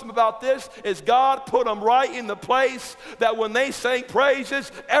what's awesome about this is God put them right in the place that when they sang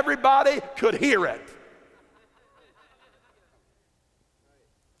praises, everybody could hear it.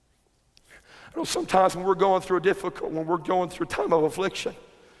 I know sometimes when we're going through a time of affliction,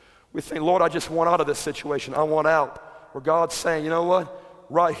 We think, Lord, I just want out of this situation. I want out. Where God's saying, you know what?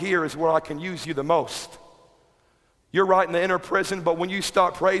 Right here is where I can use you the most. You're right in the inner prison, but when you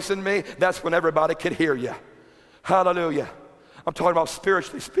start praising me, that's when everybody can hear you. Hallelujah. I'm talking about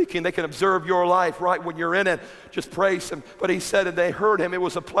spiritually speaking. They can observe your life right when you're in it. Just praise him. But he said, and they heard him. It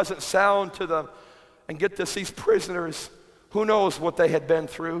was a pleasant sound to them. And get this, these prisoners, who knows what they had been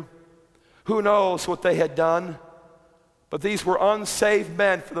through? Who knows what they had done? But these were unsaved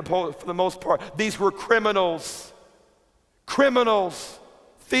men for the most part. These were criminals. Criminals,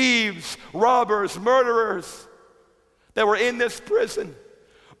 thieves, robbers, murderers. They were in this prison.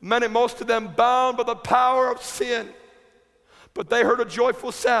 Most of them bound by the power of sin. But they heard a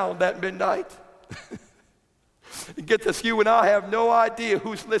joyful sound that midnight. And get this, you and I have no idea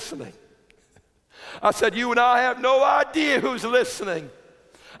who's listening. I said, you and I have no idea who's listening.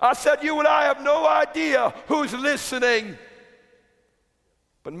 I said, you and I have no idea who's listening.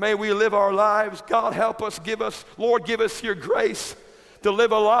 But may we live our lives. God help us, Lord, give us your grace to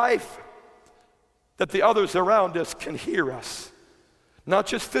live a life that the others around us can hear us. Not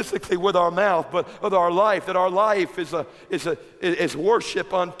just physically with our mouth, but with our life, that our life is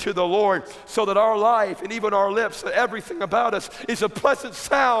worship unto the Lord, so that our life and even our lips, everything about us is a pleasant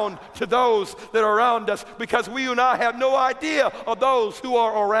sound to those that are around us, because we and I have no idea of those who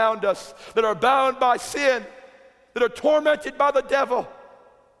are around us, that are bound by sin, that are tormented by the devil.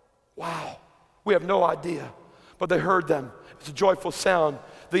 Wow, we have no idea. But they heard them. It's a joyful sound.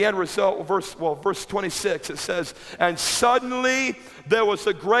 The end result, verse 26, it says, and suddenly there was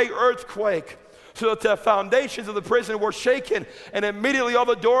a great earthquake, so that the foundations of the prison were shaken, and immediately all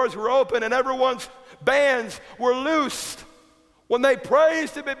the doors were open, and everyone's bands were loosed when they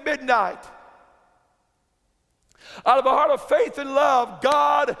praised him at midnight. Out of a heart of faith and love,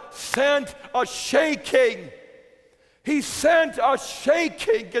 God sent a shaking. He sent a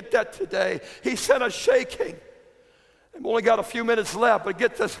shaking. Get that today. He sent a shaking. We've only got a few minutes left, but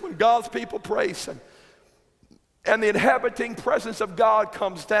get this, when God's people praise him and the inhabiting presence of God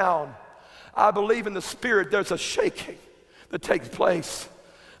comes down, I believe in the Spirit there's a shaking that takes place.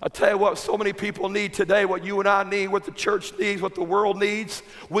 I tell you what, so many people need today, what you and I need, what the church needs, what the world needs.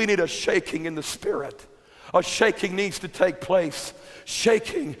 We need a shaking in the Spirit. A shaking needs to take place.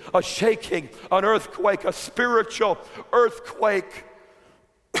 Shaking, an earthquake, a spiritual earthquake.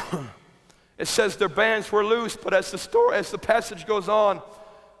 It says their bands were loose, but as the passage goes on,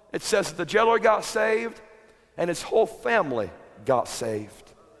 it says that the jailer got saved and his whole family got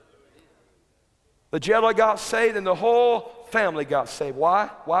saved. The jailer got saved and the whole family got saved. Why?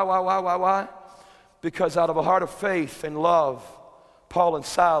 Why? Because out of a heart of faith and love, Paul and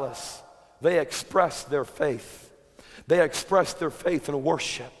Silas, they expressed their faith. They expressed their faith in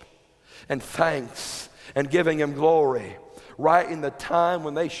worship and thanks and giving him glory. Right in the time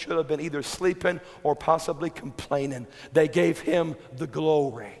when they should have been either sleeping or possibly complaining, they gave him the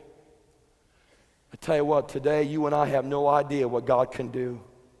glory. I tell you what, today you and I have no idea what God can do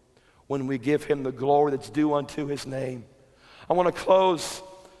when we give him the glory that's due unto his name. I want to close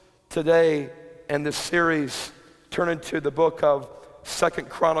today in this series, turn into the book of 2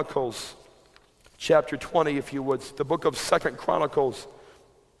 Chronicles, chapter 20, if you would. The book of 2 Chronicles,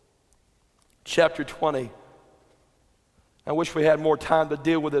 chapter 20. I wish we had more time to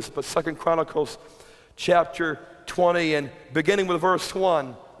deal with this, but 2 Chronicles chapter 20 and beginning with verse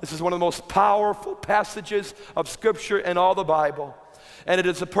 1. This is one of the most powerful passages of Scripture in all the Bible. And it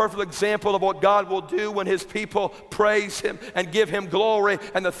is a perfect example of what God will do when his people praise him and give him glory,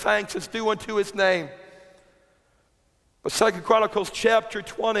 and the thanks is due unto his name. But 2 Chronicles chapter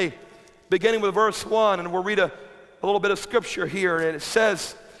 20, beginning with verse 1, and we'll read a little bit of Scripture here, and it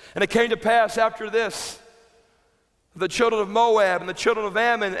says, and it came to pass after this, the children of Moab and the children of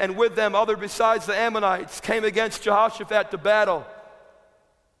Ammon, and with them other besides the Ammonites, came against Jehoshaphat to battle.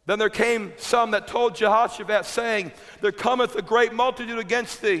 Then there came some that told Jehoshaphat, saying, there cometh a great multitude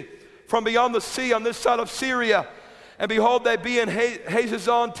against thee from beyond the sea on this side of Syria. And behold, they be in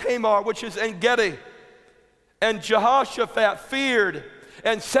Hazazon Tamar, which is En Gedi. And Jehoshaphat feared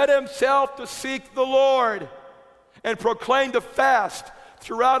and set himself to seek the Lord and proclaimed a fast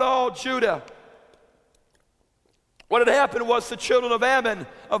throughout all Judah. What had happened was the children of Ammon,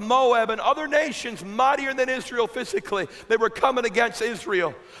 of Moab, and other nations mightier than Israel physically, they were coming against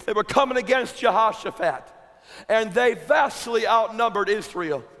Israel. They were coming against Jehoshaphat. And they vastly outnumbered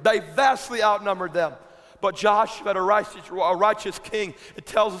Israel. They vastly outnumbered them. But Jehoshaphat, a righteous king, it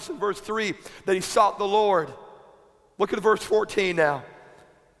tells us in verse 3 that he sought the Lord. Look at verse 14 now.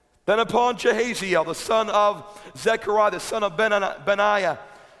 Then upon Jehaziel, the son of Zechariah, the son of Benaiah,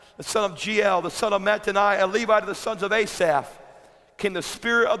 the son of Jeiel, the son of Mattaniah, a Levite of the sons of Asaph, came the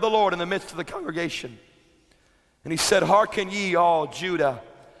Spirit of the Lord in the midst of the congregation. And he said, hearken ye all Judah,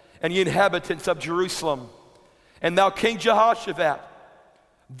 and ye inhabitants of Jerusalem, and thou King Jehoshaphat,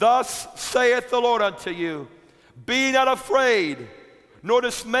 thus saith the Lord unto you, be not afraid, nor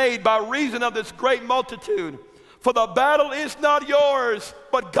dismayed by reason of this great multitude, for the battle is not yours,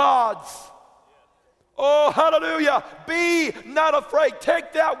 but God's. Oh, hallelujah. Be not afraid.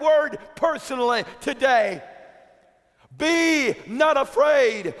 Take that word personally today. Be not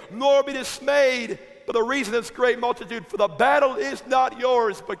afraid, nor be dismayed for the reason of this great multitude, for the battle is not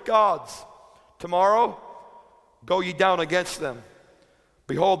yours, but God's. Tomorrow, go ye down against them.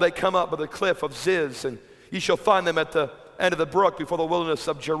 Behold, they come up by the cliff of Ziz, and ye shall find them at the end of the brook before the wilderness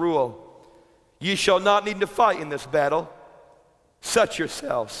of Jeruel. Ye shall not need to fight in this battle. Set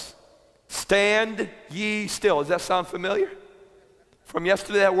yourselves. Stand ye still. Does that sound familiar? From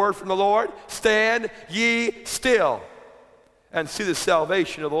yesterday, that word from the Lord. Stand ye still and see the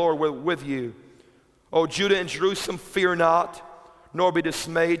salvation of the Lord with you. O Judah and Jerusalem, fear not, nor be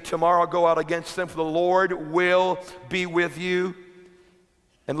dismayed. Tomorrow go out against them, for the Lord will be with you.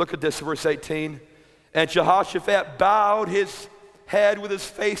 And look at this, verse 18. And Jehoshaphat bowed his head with his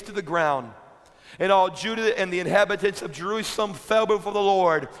face to the ground. And all Judah and the inhabitants of Jerusalem fell before the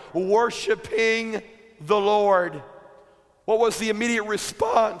Lord, worshiping the Lord. What was the immediate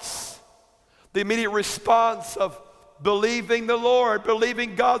response? The immediate response of believing the Lord,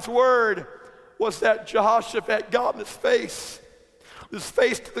 believing God's word, was that Jehoshaphat got on his face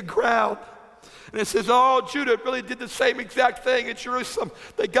to the ground. And it says, all Judah really did the same exact thing in Jerusalem.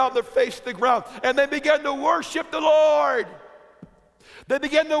 They got on their face to the ground, and they began to worship the Lord. They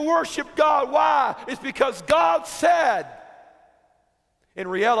began to worship God. Why? It's because God said. In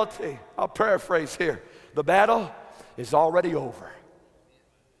reality, I'll paraphrase here, the battle is already over.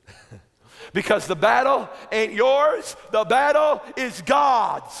 Because the battle ain't yours, the battle is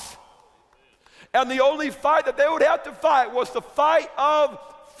God's. And the only fight that they would have to fight was the fight of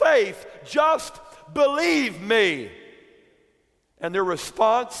faith. Just believe me. And their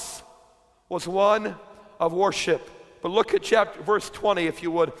response was one of worship. But look at verse 20, if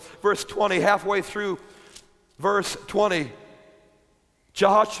you would. Verse 20, halfway through verse 20.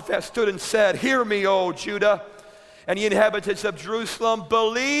 Jehoshaphat stood and said, hear me, O Judah, and ye inhabitants of Jerusalem,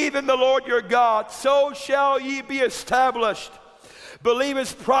 believe in the Lord your God, so shall ye be established. Believe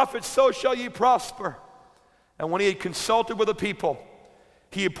his prophets, so shall ye prosper. And when he had consulted with the people,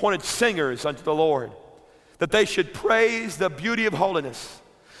 he appointed singers unto the Lord, that they should praise the beauty of holiness.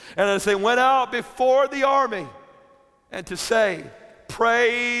 And as they went out before the army, and to say,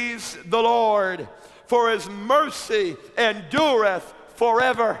 praise the Lord, for his mercy endureth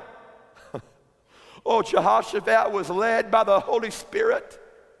forever. Oh, Jehoshaphat was led by the Holy Spirit.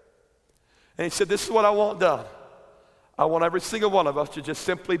 And he said, this is what I want done. I want every single one of us to just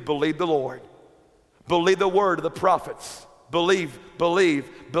simply believe the Lord. Believe the word of the prophets. Believe,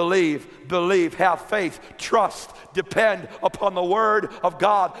 believe, believe, believe. Have faith, trust, depend upon the word of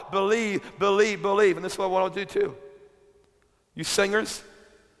God. Believe, believe, believe. And this is what I want to do too. You singers,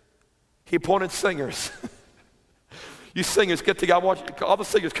 he appointed singers. You singers, get together. I want you, all the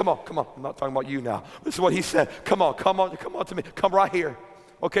singers, come on. I'm not talking about you now. This is what he said. Come on to me. Come right here.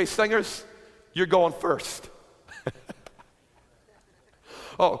 Okay, singers, you're going first.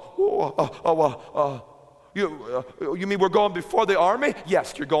 You mean we're going before the army?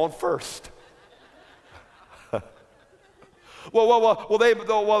 Yes, you're going first. Well,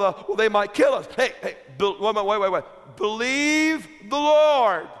 they might kill us. Hey, wait. Believe the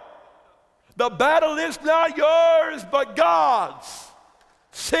Lord. The battle is not yours, but God's.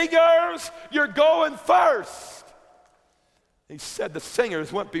 Singers, you're going first. He said the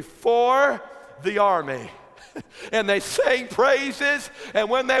singers went before the army. And they sang praises, and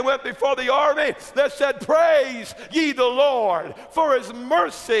when they went before the army, they said, praise ye the Lord, for his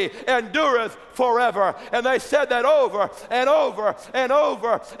mercy endureth forever. And they said that over and over and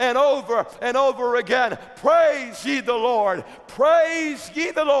over and over and over again. Praise ye the Lord,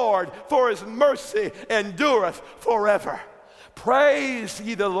 for his mercy endureth forever. Praise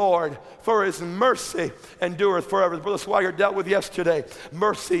ye the Lord, for his mercy endureth forever. Brother Swigert dealt with yesterday.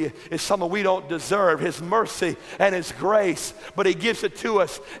 Mercy is something we don't deserve. His mercy and his grace, but he gives it to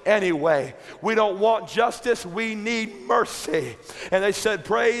us anyway. We don't want justice, we need mercy. And they said,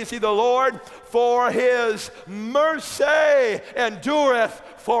 praise ye the Lord, for his mercy endureth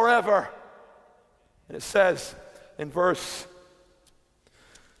forever. And it says in verse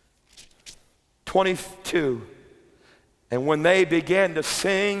 22, and when they began to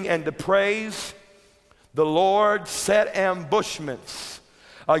sing and to praise, the Lord set ambushments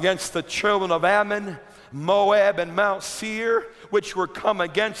against the children of Ammon Moab and Mount Seir, which were come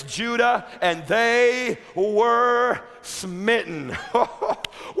against Judah, and they were smitten.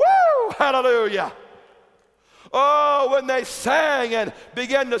 Woo! Hallelujah. Oh, when they sang and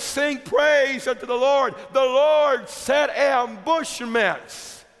began to sing praise unto the Lord set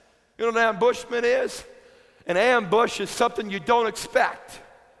ambushments. You know what an ambushment is? An ambush is something you don't expect.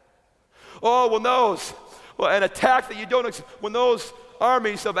 Oh, an attack that you don't expect, when those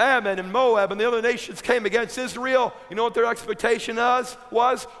armies of Ammon and Moab and the other nations came against Israel, you know what their expectation was?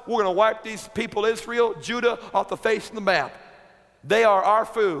 We're going to wipe these people, Israel, Judah, off the face of the map. They are our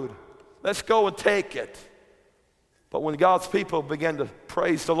food. Let's go and take it. But when God's people began to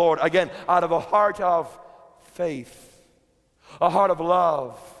praise the Lord, again, out of a heart of faith, a heart of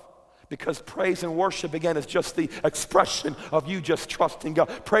love, because praise and worship, again, is just the expression of you just trusting God.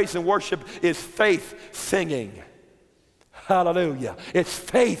 Praise and worship is faith singing. Hallelujah. It's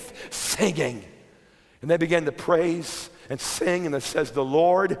faith singing. And they began to praise and sing, and it says, the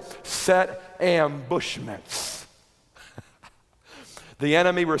Lord set ambushments. The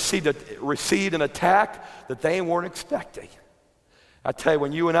enemy received an attack that they weren't expecting. I tell you,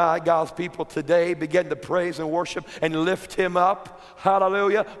 when you and I, God's people today, begin to praise and worship and lift him up,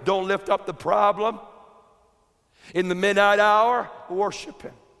 hallelujah, don't lift up the problem. In the midnight hour, worship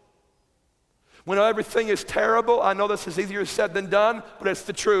him. When everything is terrible, I know this is easier said than done, but it's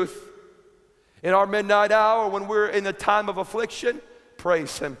the truth. In our midnight hour, when we're in a time of affliction,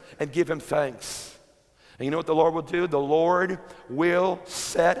 praise him and give him thanks. And you know what the Lord will do? The Lord will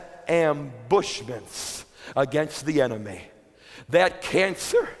set ambushments against the enemy. That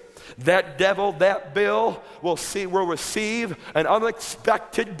cancer, that devil, that bill will receive an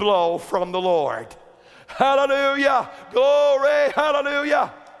unexpected blow from the Lord. Hallelujah. Glory.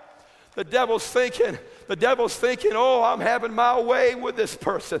 Hallelujah. The devil's thinking, oh, I'm having my way with this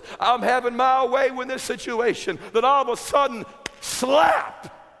person. I'm having my way with this situation. Then all of a sudden,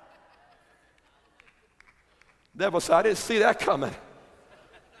 slap. The devil said, I didn't see that coming.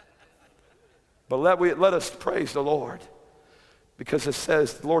 But let us praise the Lord. Because it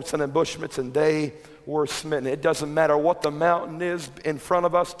says, the Lord sent ambushments and they were smitten. It doesn't matter what the mountain is in front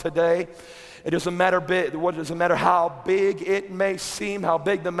of us today. It doesn't matter how big it may seem, how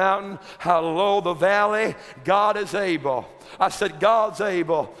big the mountain, how low the valley. God is able. I said, God's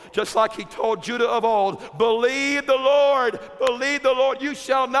able. Just like he told Judah of old, believe the Lord. Believe the Lord. You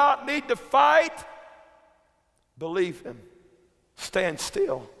shall not need to fight. Believe him. Stand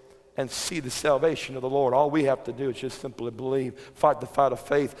still and see the salvation of the Lord. All we have to do is just simply believe, fight the fight of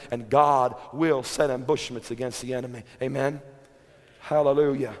faith, and God will set ambushments against the enemy. Amen?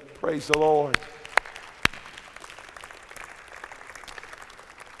 Hallelujah. Praise the Lord.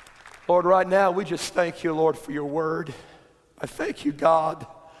 Lord, right now we just thank you, Lord, for your word. I thank you, God,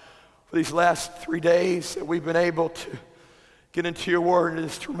 for these last 3 days that we've been able to get into your word in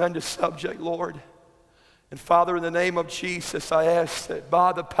this tremendous subject, Lord. And Father, in the name of Jesus, I ask that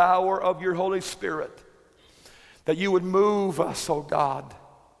by the power of your Holy Spirit, that you would move us, oh God.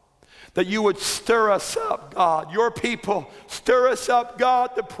 That you would stir us up, God. Your people, stir us up,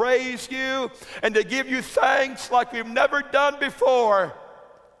 God, to praise you and to give you thanks like we've never done before.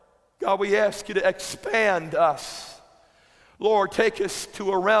 God, we ask you to expand us. Lord, take us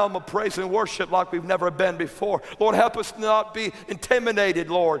to a realm of praise and worship like we've never been before. Lord, help us not be intimidated,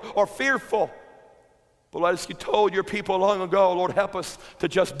 Lord, or fearful. But as you told your people long ago, Lord, help us to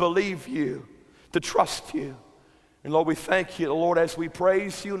just believe you, to trust you. And Lord, we thank you, Lord, as we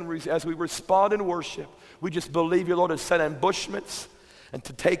praise you and as we respond in worship, we just believe you, Lord, to set ambushments and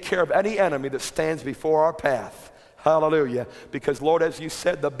to take care of any enemy that stands before our path. Hallelujah. Because, Lord, as you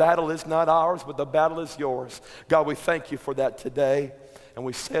said, the battle is not ours, but the battle is yours. God, we thank you for that today. And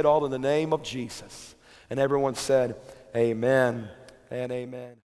we say it all in the name of Jesus. And everyone said, amen and amen.